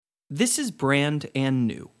This is Brand and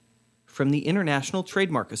New from the International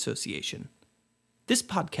Trademark Association. This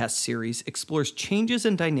podcast series explores changes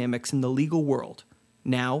and dynamics in the legal world,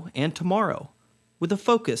 now and tomorrow, with a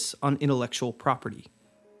focus on intellectual property.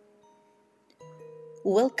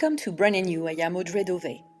 Welcome to Brand and New. I am Audrey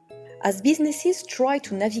Dove. As businesses try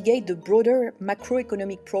to navigate the broader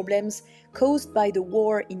macroeconomic problems caused by the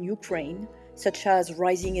war in Ukraine, such as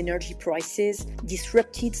rising energy prices,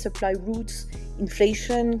 disrupted supply routes,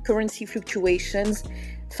 inflation, currency fluctuations,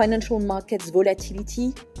 financial markets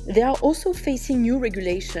volatility, they are also facing new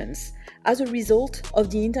regulations as a result of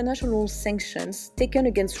the international sanctions taken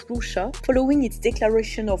against Russia following its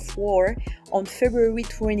declaration of war on February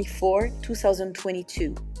 24,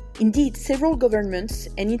 2022. Indeed, several governments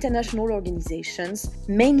and international organizations,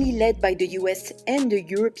 mainly led by the US and the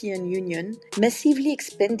European Union, massively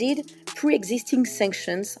expanded pre-existing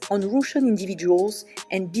sanctions on Russian individuals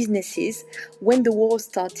and businesses when the war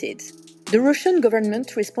started. The Russian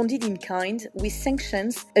government responded in kind with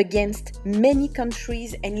sanctions against many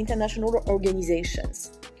countries and international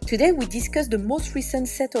organizations. Today, we discuss the most recent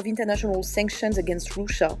set of international sanctions against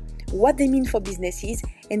Russia, what they mean for businesses,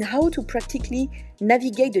 and how to practically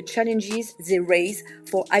navigate the challenges they raise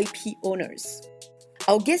for IP owners.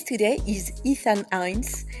 Our guest today is Ethan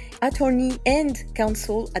Heinz, attorney and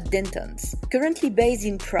counsel at Dentons. Currently based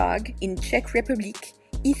in Prague, in Czech Republic,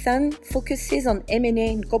 Ethan focuses on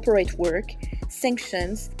M&A and corporate work,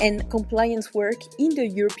 sanctions, and compliance work in the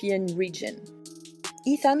European region.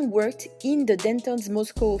 Ethan worked in the Dentons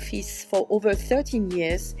Moscow office for over 13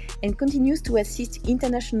 years and continues to assist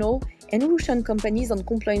international and Russian companies on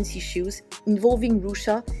compliance issues involving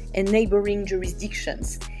Russia and neighboring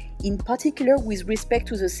jurisdictions, in particular with respect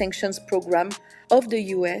to the sanctions program of the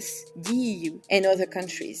US, the EU, and other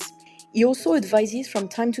countries. He also advises from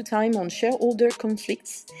time to time on shareholder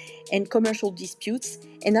conflicts and commercial disputes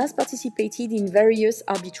and has participated in various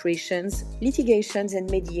arbitrations, litigations, and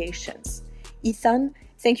mediations. Ethan,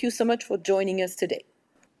 thank you so much for joining us today.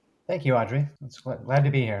 Thank you, Audrey. It's glad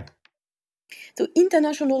to be here. So,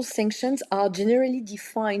 international sanctions are generally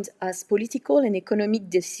defined as political and economic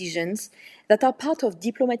decisions that are part of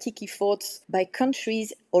diplomatic efforts by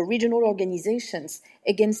countries or regional organizations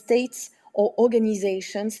against states or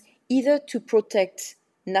organizations, either to protect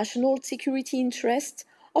national security interests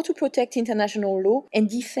or to protect international law and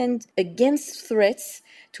defend against threats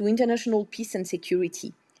to international peace and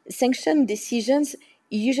security. Sanction decisions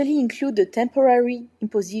usually include the temporary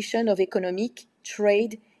imposition of economic,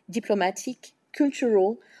 trade, diplomatic,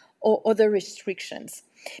 cultural, or other restrictions.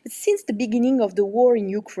 But since the beginning of the war in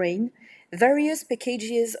Ukraine, various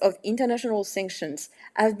packages of international sanctions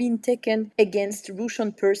have been taken against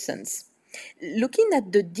Russian persons. Looking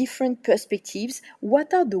at the different perspectives,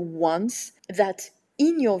 what are the ones that,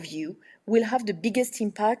 in your view, will have the biggest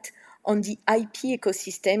impact on the IP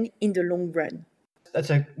ecosystem in the long run? That's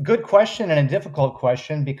a good question and a difficult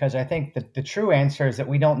question because I think that the true answer is that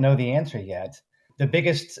we don't know the answer yet. The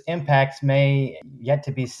biggest impacts may yet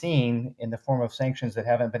to be seen in the form of sanctions that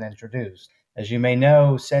haven't been introduced. As you may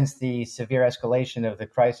know, since the severe escalation of the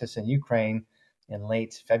crisis in Ukraine in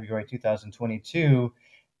late February 2022,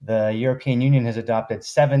 the European Union has adopted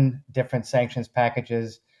 7 different sanctions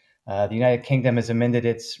packages. The United Kingdom has amended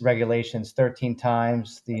its regulations 13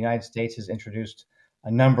 times. The United States has introduced a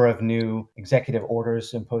number of new executive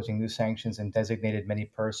orders imposing new sanctions and designated many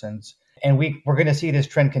persons. And we're going to see this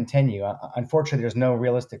trend continue. Unfortunately, there's no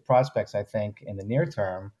realistic prospects, I think, in the near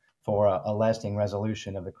term for a lasting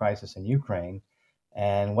resolution of the crisis in Ukraine.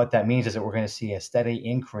 And what that means is that we're going to see a steady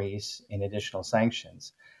increase in additional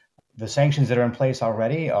sanctions. The sanctions that are in place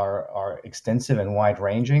already are extensive and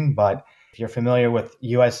wide-ranging, but if you're familiar with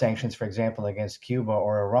U.S. sanctions, for example, against Cuba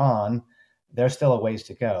or Iran, there's still a ways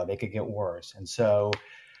to go. They could get worse. And so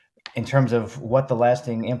in terms of what the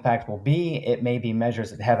lasting impact will be, it may be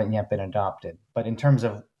measures that haven't yet been adopted. But in terms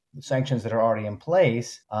of sanctions that are already in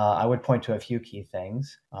place, I would point to a few key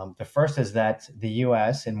things. The first is that the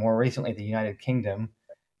U.S. and more recently the United Kingdom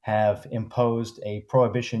have imposed a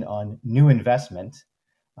prohibition on new investment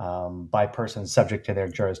by persons subject to their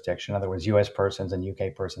jurisdiction, in other words, U.S. persons and U.K.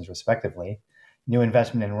 persons respectively, new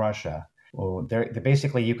investment in Russia. Well,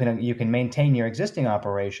 basically, you can maintain your existing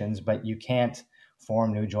operations, but you can't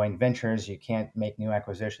form new joint ventures, you can't make new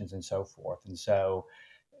acquisitions, and so forth. And so,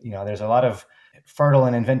 there's a lot of fertile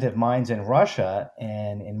and inventive minds in Russia,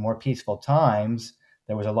 and in more peaceful times,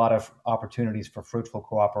 there was a lot of opportunities for fruitful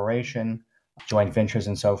cooperation, joint ventures,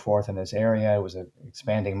 and so forth in this area. It was an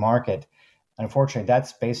expanding market. Unfortunately,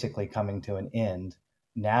 that's basically coming to an end.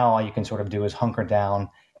 Now, all you can sort of do is hunker down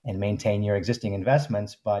and maintain your existing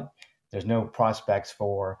investments, but there's no prospects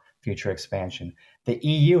for future expansion. The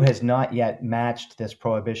EU has not yet matched this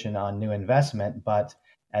prohibition on new investment, but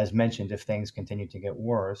as mentioned, if things continue to get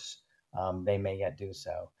worse, they may yet do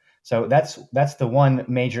so. So that's the one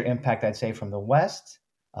major impact I'd say from the West,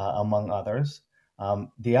 among others.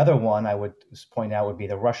 The other one I would point out would be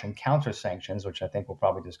the Russian counter sanctions, which I think we'll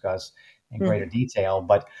probably discuss in greater detail.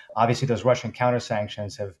 But obviously, those Russian counter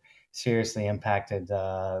sanctions have seriously impacted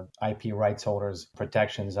IP rights holders'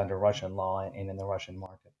 protections under Russian law and in the Russian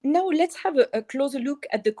market. Now, let's have a closer look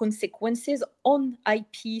at the consequences on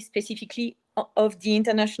IP, specifically of the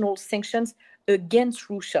international sanctions against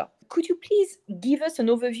Russia. Could you please give us an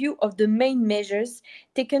overview of the main measures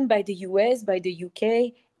taken by the US, by the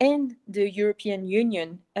UK, and the European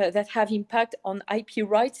Union that have impact on IP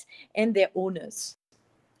rights and their owners?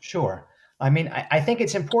 Sure. I mean, I think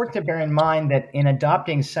it's important to bear in mind that in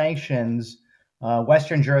adopting sanctions,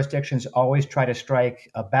 Western jurisdictions always try to strike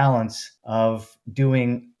a balance of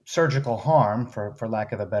doing surgical harm, for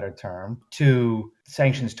lack of a better term, to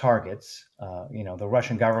sanctions targets, the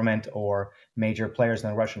Russian government or major players in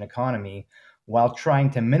the Russian economy, while trying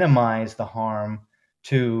to minimize the harm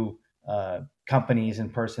to companies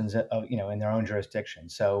and persons, in their own jurisdiction.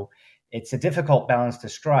 So it's a difficult balance to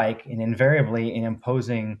strike, and invariably, in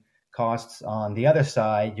imposing costs on the other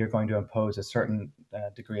side, you're going to impose a certain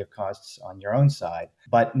degree of costs on your own side.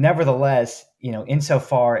 But nevertheless,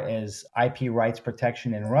 insofar as IP rights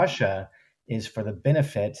protection in Russia is for the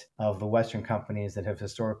benefit of the Western companies that have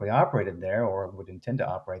historically operated there or would intend to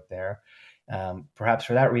operate there, perhaps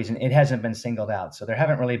for that reason, it hasn't been singled out. So there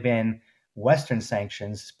haven't really been Western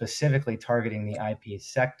sanctions specifically targeting the IP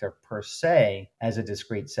sector per se as a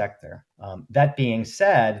discrete sector. That being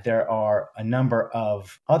said, there are a number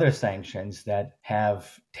of other sanctions that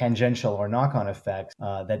have tangential or knock-on effects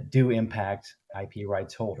that do impact IP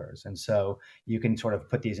rights holders. And so you can sort of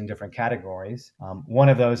put these in different categories. One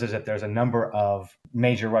of those is that there's a number of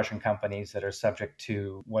major Russian companies that are subject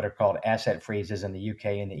to what are called asset freezes in the UK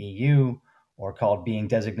and the EU, or called being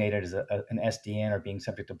designated as an SDN or being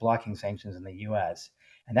subject to blocking sanctions in the US.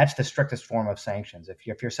 And that's the strictest form of sanctions.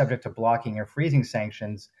 If you're subject to blocking or freezing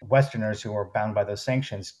sanctions, Westerners who are bound by those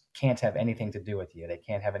sanctions can't have anything to do with you. They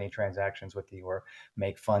can't have any transactions with you or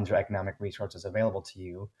make funds or economic resources available to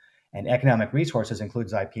you. And economic resources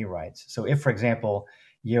includes IP rights. So if, for example,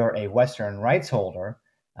 you're a Western rights holder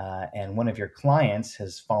and one of your clients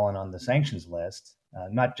has fallen on the sanctions list,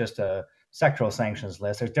 not just a sectoral sanctions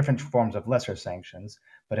list. There's different forms of lesser sanctions,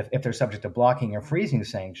 but if they're subject to blocking or freezing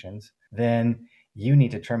sanctions, then you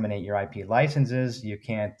need to terminate your IP licenses. You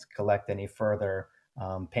can't collect any further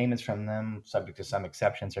payments from them, subject to some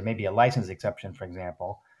exceptions, or maybe a license exception, for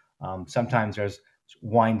example. Sometimes there's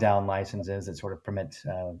wind down licenses that sort of permit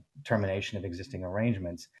termination of existing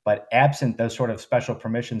arrangements. But absent those sort of special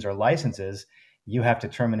permissions or licenses, you have to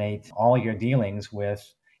terminate all your dealings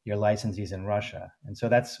with your licensees in Russia. And so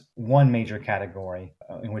that's one major category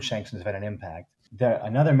in which sanctions have had an impact.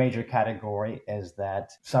 Another major category is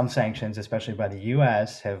that some sanctions, especially by the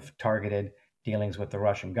US, have targeted dealings with the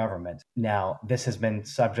Russian government. Now, this has been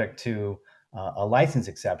subject to a license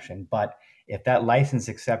exception, but if that license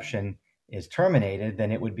exception is terminated,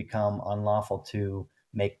 then it would become unlawful to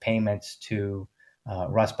make payments to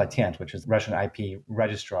Rospatent, which is the Russian IP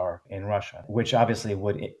registrar in Russia, which obviously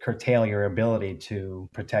would curtail your ability to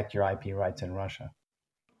protect your IP rights in Russia.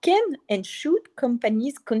 Can and should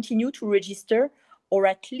companies continue to register or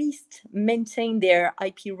at least maintain their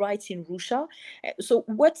IP rights in Russia? So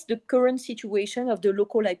what's the current situation of the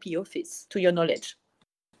local IP office, to your knowledge?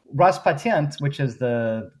 Rospatent, which is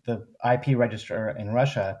the IP registrar in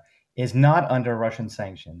Russia, is not under Russian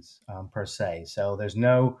sanctions per se. So there's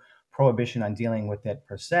no prohibition on dealing with it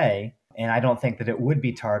per se. And I don't think that it would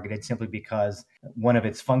be targeted simply because one of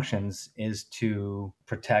its functions is to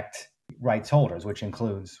protect rights holders, which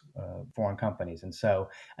includes foreign companies. And so,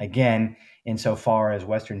 again, insofar as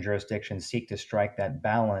Western jurisdictions seek to strike that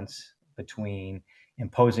balance between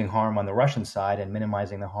imposing harm on the Russian side and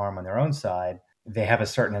minimizing the harm on their own side, they have a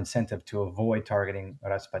certain incentive to avoid targeting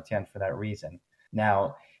Rospatent for that reason.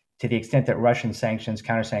 Now, to the extent that Russian sanctions,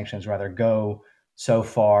 counter-sanctions rather, go so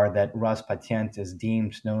far that Rospatent is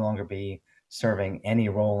deemed to no longer be serving any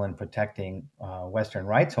role in protecting Western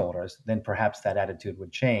rights holders, then perhaps that attitude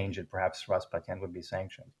would change and perhaps Rospatent would be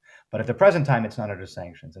sanctioned. But at the present time, it's not under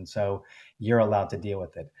sanctions, and so you're allowed to deal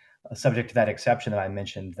with it. Subject to that exception that I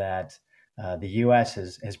mentioned, that the U.S.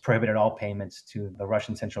 has prohibited all payments to the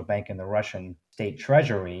Russian central bank and the Russian state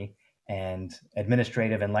treasury, and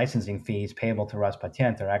administrative and licensing fees payable to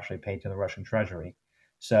Rospatent are actually paid to the Russian treasury.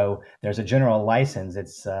 So there's a general license,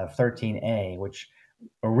 it's 13A, which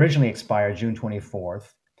originally expired June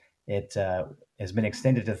 24th. It has been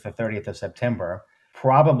extended to the 30th of September.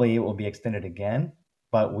 Probably it will be extended again,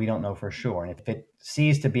 but we don't know for sure. And if it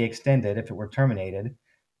ceased to be extended, if it were terminated,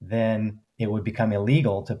 then it would become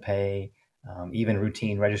illegal to pay even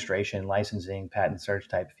routine registration, licensing, patent search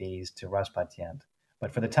type fees to Rospatent.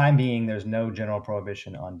 But for the time being, there's no general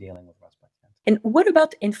prohibition on dealing with Rospatent. And what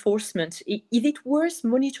about enforcement? Is it worth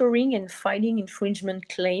monitoring and filing infringement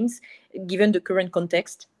claims given the current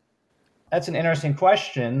context? That's an interesting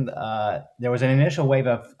question. There was an initial wave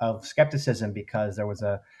of skepticism because there was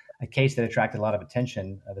a case that attracted a lot of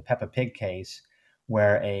attention, the Peppa Pig case,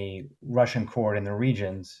 where a Russian court in the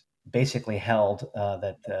regions basically held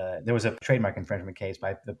that there was a trademark infringement case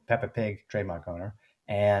by the Peppa Pig trademark owner.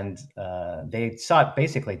 And they sought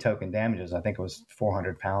basically token damages. I think it was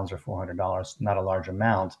 £400 or $400, not a large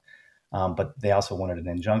amount, but they also wanted an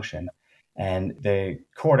injunction. And the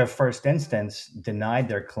court of first instance denied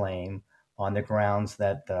their claim on the grounds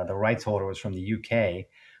that the rights holder was from the UK,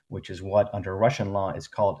 which is what under Russian law is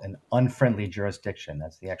called an unfriendly jurisdiction.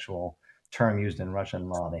 That's the actual term used in Russian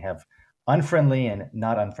law. They have unfriendly and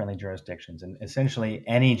not unfriendly jurisdictions. And essentially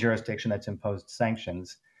any jurisdiction that's imposed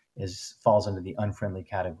sanctions falls into the unfriendly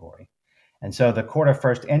category. And so the court of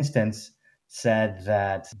first instance said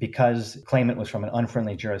that because the claimant was from an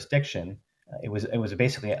unfriendly jurisdiction, it was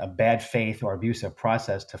basically a bad faith or abusive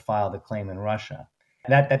process to file the claim in Russia.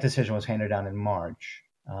 That decision was handed down in March.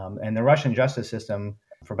 And the Russian justice system,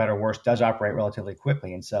 for better or worse, does operate relatively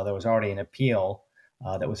quickly. And so there was already an appeal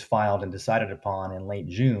that was filed and decided upon in late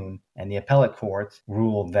June. And the appellate court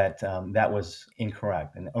ruled that that was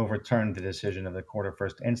incorrect and overturned the decision of the court of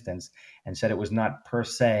first instance and said it was not per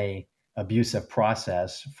se abusive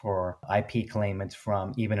process for IP claimants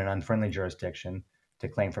from even an unfriendly jurisdiction to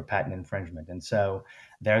claim for patent infringement. And so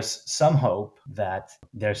there's some hope that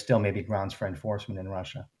there still may be grounds for enforcement in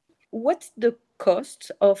Russia. What's the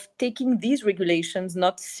cost of taking these regulations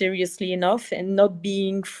not seriously enough and not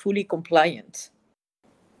being fully compliant?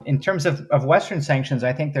 In terms of Western sanctions,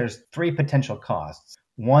 I think there's three potential costs.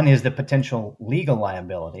 One is the potential legal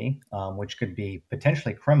liability, which could be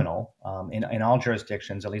potentially criminal. In all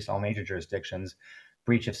jurisdictions, at least all major jurisdictions,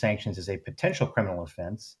 breach of sanctions is a potential criminal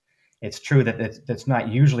offense. It's true that it's not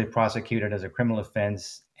usually prosecuted as a criminal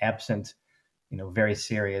offense absent, very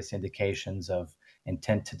serious indications of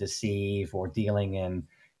intent to deceive or dealing in,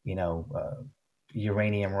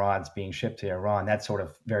 uranium rods being shipped to Iran, that sort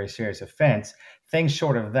of very serious offense. Things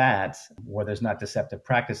short of that, where there's not deceptive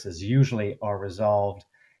practices, usually are resolved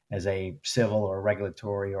as a civil or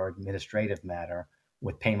regulatory or administrative matter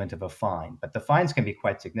with payment of a fine. But the fines can be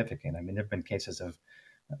quite significant. I mean, there have been cases of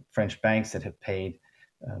French banks that have paid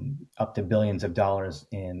up to billions of dollars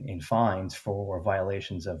in fines for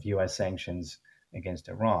violations of U.S. sanctions against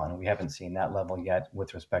Iran. We haven't seen that level yet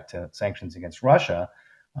with respect to sanctions against Russia,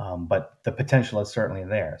 but the potential is certainly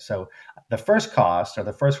there. So the first cost or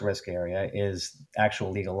the first risk area is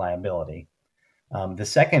actual legal liability. The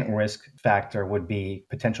second risk factor would be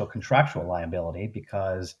potential contractual liability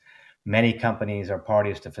because many companies are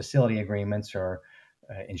parties to facility agreements or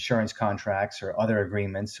insurance contracts or other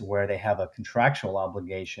agreements where they have a contractual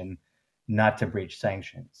obligation not to breach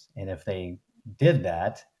sanctions. And if they did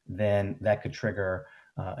that, then that could trigger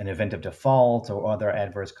an event of default or other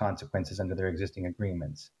adverse consequences under their existing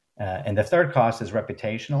agreements. And the third cost is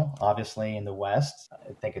reputational. Obviously, in the West,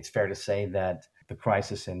 I think it's fair to say that the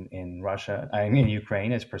crisis in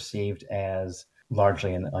Ukraine is perceived as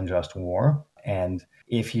largely an unjust war. And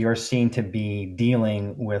if you're seen to be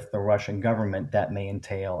dealing with the Russian government, that may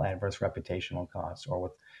entail adverse reputational costs or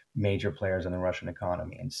with major players in the Russian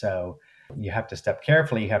economy. And so you have to step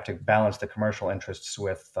carefully. You have to balance the commercial interests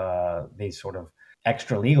with these sort of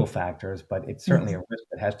extra legal factors, but it's certainly a risk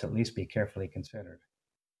that has to at least be carefully considered.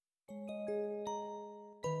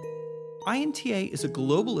 INTA is a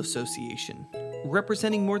global association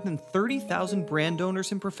representing more than 30,000 brand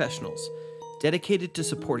owners and professionals dedicated to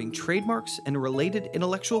supporting trademarks and related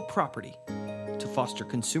intellectual property to foster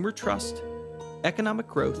consumer trust, economic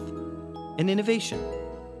growth, and innovation.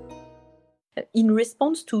 In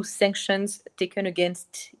response to sanctions taken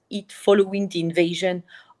against it following the invasion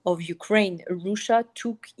of Ukraine, Russia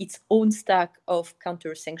took its own stack of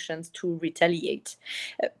counter-sanctions to retaliate.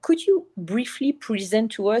 Could you briefly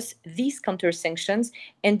present to us these counter-sanctions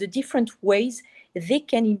and the different ways they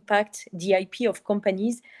can impact the IP of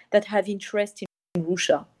companies that have interest in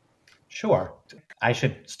Russia? Sure. I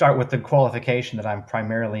should start with the qualification that I'm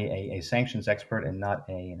primarily a sanctions expert and not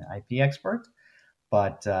an IP expert,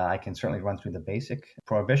 but I can certainly run through the basic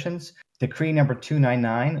prohibitions. Decree number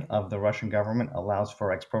 299 of the Russian government allows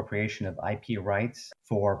for expropriation of IP rights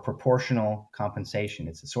for proportional compensation.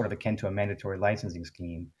 It's sort of akin to a mandatory licensing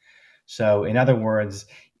scheme. So, in other words,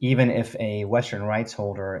 even if a Western rights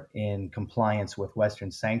holder in compliance with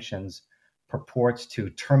Western sanctions purports to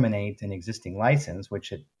terminate an existing license,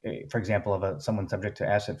 which for example, of someone subject to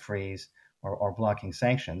asset freeze or blocking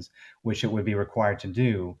sanctions, which it would be required to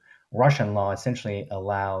do, Russian law essentially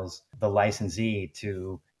allows the licensee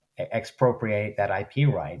to expropriate that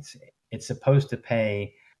IP rights. It's supposed to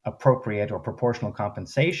pay appropriate or proportional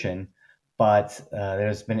compensation, but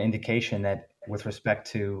there's been indication that with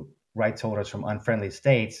respect to rights holders from unfriendly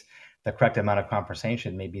states, the correct amount of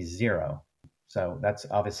compensation may be zero. So that's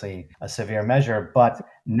obviously a severe measure. But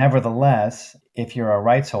nevertheless, if you're a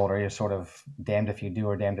rights holder, you're sort of damned if you do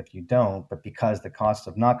or damned if you don't. But because the cost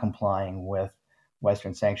of not complying with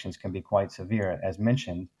Western sanctions can be quite severe, as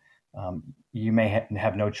mentioned, you may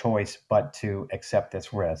have no choice but to accept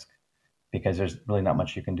this risk because there's really not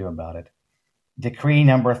much you can do about it. Decree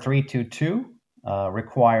number 322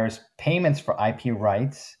 requires payments for IP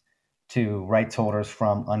rights to rights holders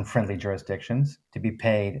from unfriendly jurisdictions to be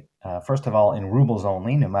paid, first of all, in rubles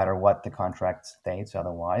only, no matter what the contract states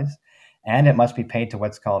otherwise. And it must be paid to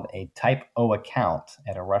what's called a Type O account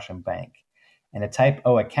at a Russian bank. And a Type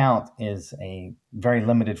O account is a very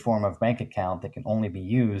limited form of bank account that can only be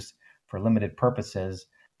used for limited purposes,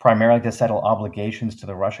 primarily to settle obligations to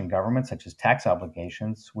the Russian government, such as tax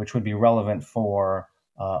obligations, which would be relevant for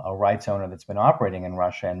a rights owner that's been operating in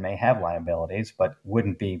Russia and may have liabilities, but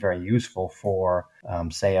wouldn't be very useful for,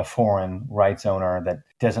 say, a foreign rights owner that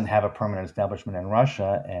doesn't have a permanent establishment in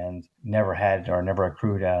Russia and never had or never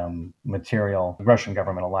accrued material Russian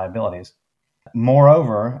governmental liabilities.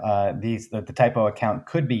 Moreover, the Type O account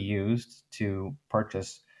could be used to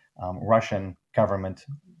purchase Russian government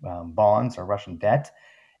bonds or Russian debt,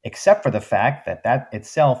 except for the fact that that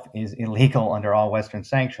itself is illegal under all Western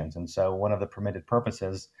sanctions. And so one of the permitted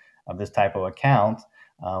purposes of this Type O account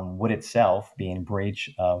would itself be in breach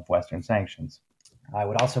of Western sanctions. I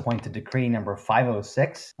would also point to decree number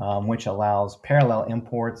 506, which allows parallel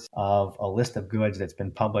imports of a list of goods that's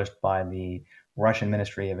been published by the Russian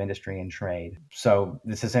Ministry of Industry and Trade. So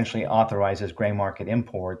this essentially authorizes gray market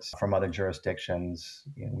imports from other jurisdictions.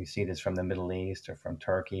 We see this from the Middle East or from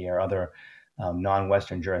Turkey or other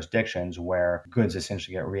non-Western jurisdictions where goods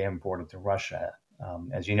essentially get re-imported to Russia.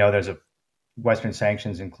 As you know, Western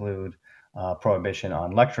sanctions include prohibition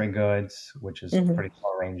on luxury goods, which is pretty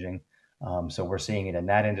far-ranging. So we're seeing it in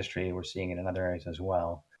that industry. We're seeing it in other areas as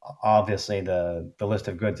well. Obviously, the list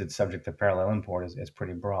of goods that's subject to parallel import is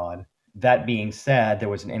pretty broad. That being said, there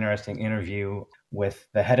was an interesting interview with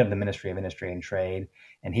the head of the Ministry of Industry and Trade,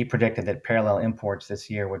 and he predicted that parallel imports this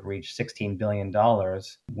year would reach $16 billion,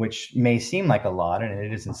 which may seem like a lot, and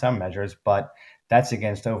it is in some measures, but that's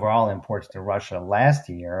against overall imports to Russia last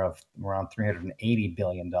year of around $380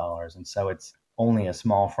 billion. And so it's only a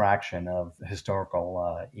small fraction of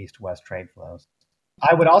historical East-West trade flows.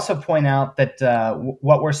 I would also point out that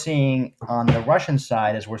what we're seeing on the Russian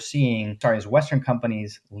side is as Western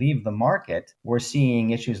companies leave the market, we're seeing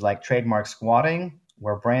issues like trademark squatting,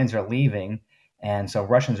 where brands are leaving. And so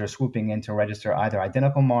Russians are swooping in to register either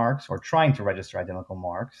identical marks or trying to register identical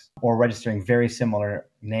marks or registering very similar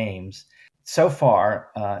names. So far,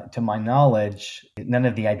 to my knowledge, none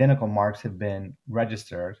of the identical marks have been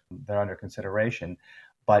registered. They're under consideration.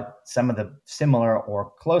 But some of the similar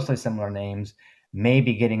or closely similar names may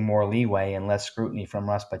be getting more leeway and less scrutiny from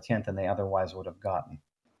Raspatent than they otherwise would have gotten.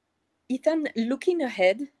 Ethan, looking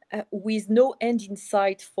ahead, with no end in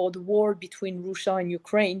sight for the war between Russia and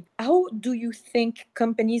Ukraine, how do you think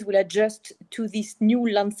companies will adjust to this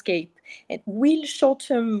new landscape? And will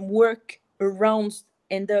short-term work around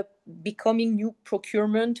end up becoming new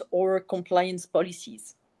procurement or compliance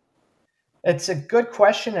policies? It's a good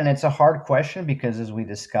question, and it's a hard question because, as we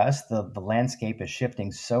discussed, the landscape is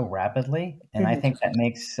shifting so rapidly. And I think that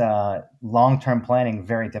makes long-term planning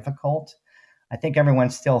very difficult. I think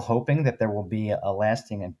everyone's still hoping that there will be a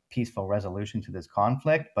lasting and peaceful resolution to this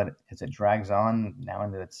conflict. But as it drags on now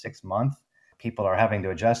into its 6th month, people are having to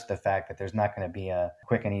adjust to the fact that there's not going to be a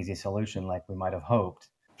quick and easy solution like we might have hoped.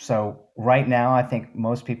 So right now, I think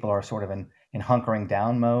most people are sort of in hunkering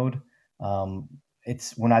down mode.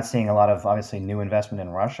 We're not seeing a lot of, obviously, new investment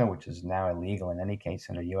in Russia, which is now illegal in any case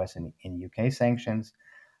under U.S. and UK sanctions.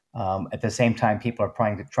 At the same time, people are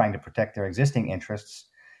trying to protect their existing interests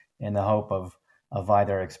in the hope of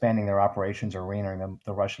either expanding their operations or re-entering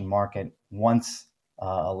the Russian market once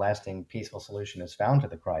a lasting peaceful solution is found to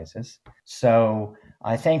the crisis. So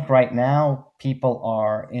I think right now people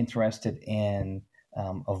are interested in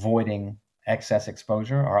avoiding excess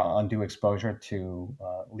exposure or undue exposure to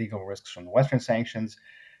legal risks from Western sanctions,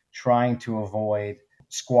 trying to avoid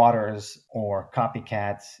squatters or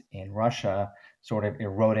copycats in Russia sort of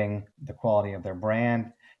eroding the quality of their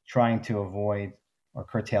brand, trying to avoid or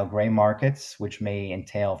curtail gray markets, which may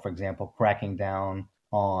entail, for example, cracking down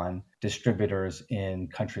on distributors in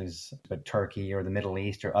countries like Turkey or the Middle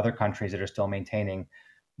East or other countries that are still maintaining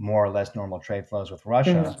more or less normal trade flows with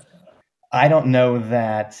Russia. I don't know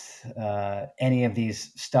that any of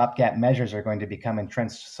these stopgap measures are going to become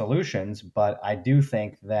entrenched solutions, but I do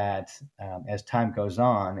think that as time goes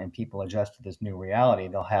on and people adjust to this new reality,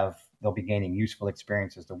 they'll be gaining useful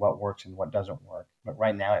experience as to what works and what doesn't work. But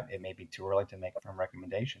right now, it may be too early to make firm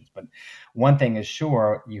recommendations. But one thing is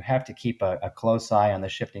sure, you have to keep a close eye on the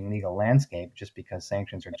shifting legal landscape just because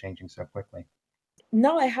sanctions are changing so quickly.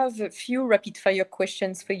 Now I have a few rapid-fire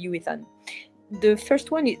questions for you, Ethan. The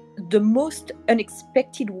first one is the most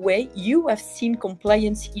unexpected way you have seen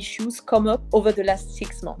compliance issues come up over the last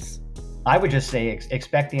 6 months. I would just say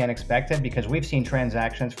expect the unexpected, because we've seen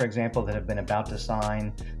transactions, for example, that have been about to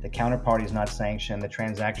sign, the counterparty is not sanctioned, the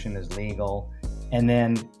transaction is legal, and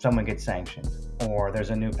then someone gets sanctioned, or there's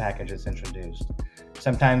a new package that's introduced.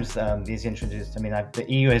 Sometimes these introduced, the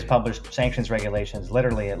EU has published sanctions regulations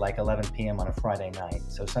literally at like 11 p.m. on a Friday night.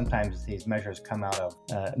 So sometimes these measures come out of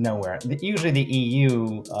nowhere. Usually the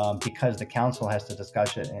EU, because the Council has to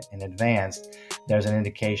discuss it in advance, there's an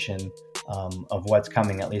indication of what's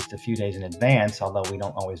coming at least a few days in advance, although we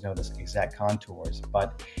don't always know the exact contours.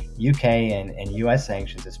 But UK and US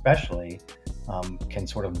sanctions especially can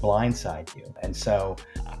sort of blindside you. And so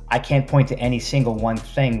I can't point to any single one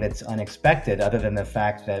thing that's unexpected other than the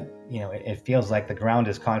fact that, it feels like the ground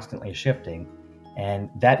is constantly shifting. And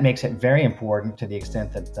that makes it very important, to the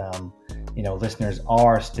extent that, listeners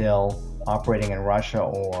are still operating in Russia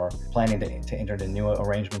or planning to enter into new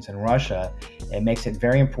arrangements in Russia. It makes it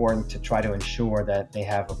very important to try to ensure that they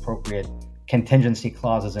have appropriate contingency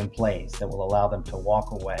clauses in place that will allow them to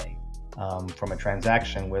walk away from a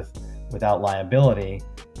transaction without liability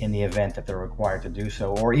in the event that they're required to do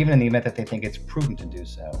so, or even in the event that they think it's prudent to do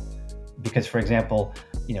so. Because, for example,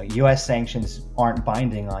 U.S. sanctions aren't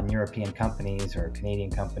binding on European companies or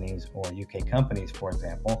Canadian companies or UK companies, for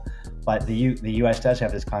example, but the U.S. does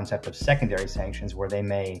have this concept of secondary sanctions, where they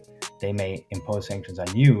may impose sanctions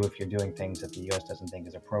on you if you're doing things that the U.S. doesn't think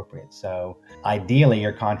is appropriate. So ideally,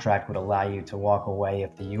 your contract would allow you to walk away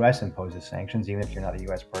if the U.S. imposes sanctions, even if you're not a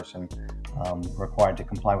U.S. person required to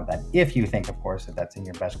comply with that, if you think, of course, that that's in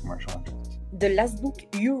your best commercial interests. The last book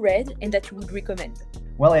you read and that you would recommend?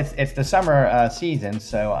 Well, it's the summer season,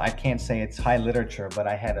 so I can't say it's high literature, but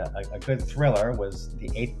I had a good thriller, was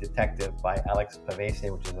The Eighth Detective by Alex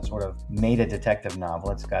Pavese, which is a sort of meta-detective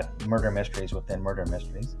novel. It's got murder mysteries within murder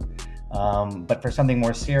mysteries. But for something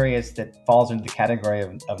more serious that falls into the category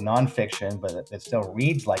of nonfiction, but it still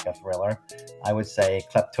reads like a thriller, I would say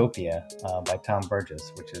Kleptopia by Tom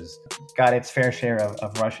Burgess, which has got its fair share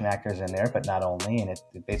of Russian actors in there, but not only. And it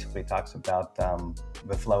basically talks about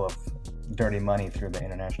the flow of dirty money through the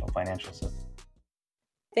international financial system.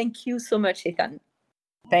 Thank you so much, Ethan.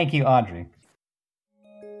 Thank you, Audrey.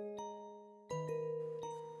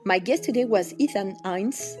 My guest today was Ethan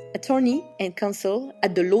Heinz, attorney and counsel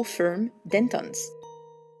at the law firm Dentons.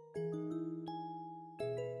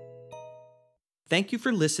 Thank you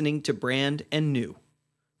for listening to Brand and New,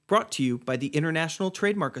 brought to you by the International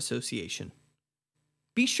Trademark Association.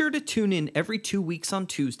 Be sure to tune in every 2 weeks on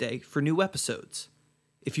Tuesday for new episodes.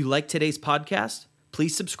 If you like today's podcast,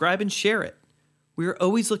 please subscribe and share it. We are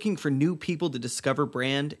always looking for new people to discover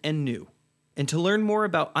Brand and New. And to learn more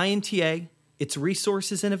about INTA, its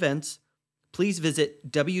resources and events, please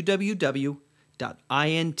visit www.inta.org.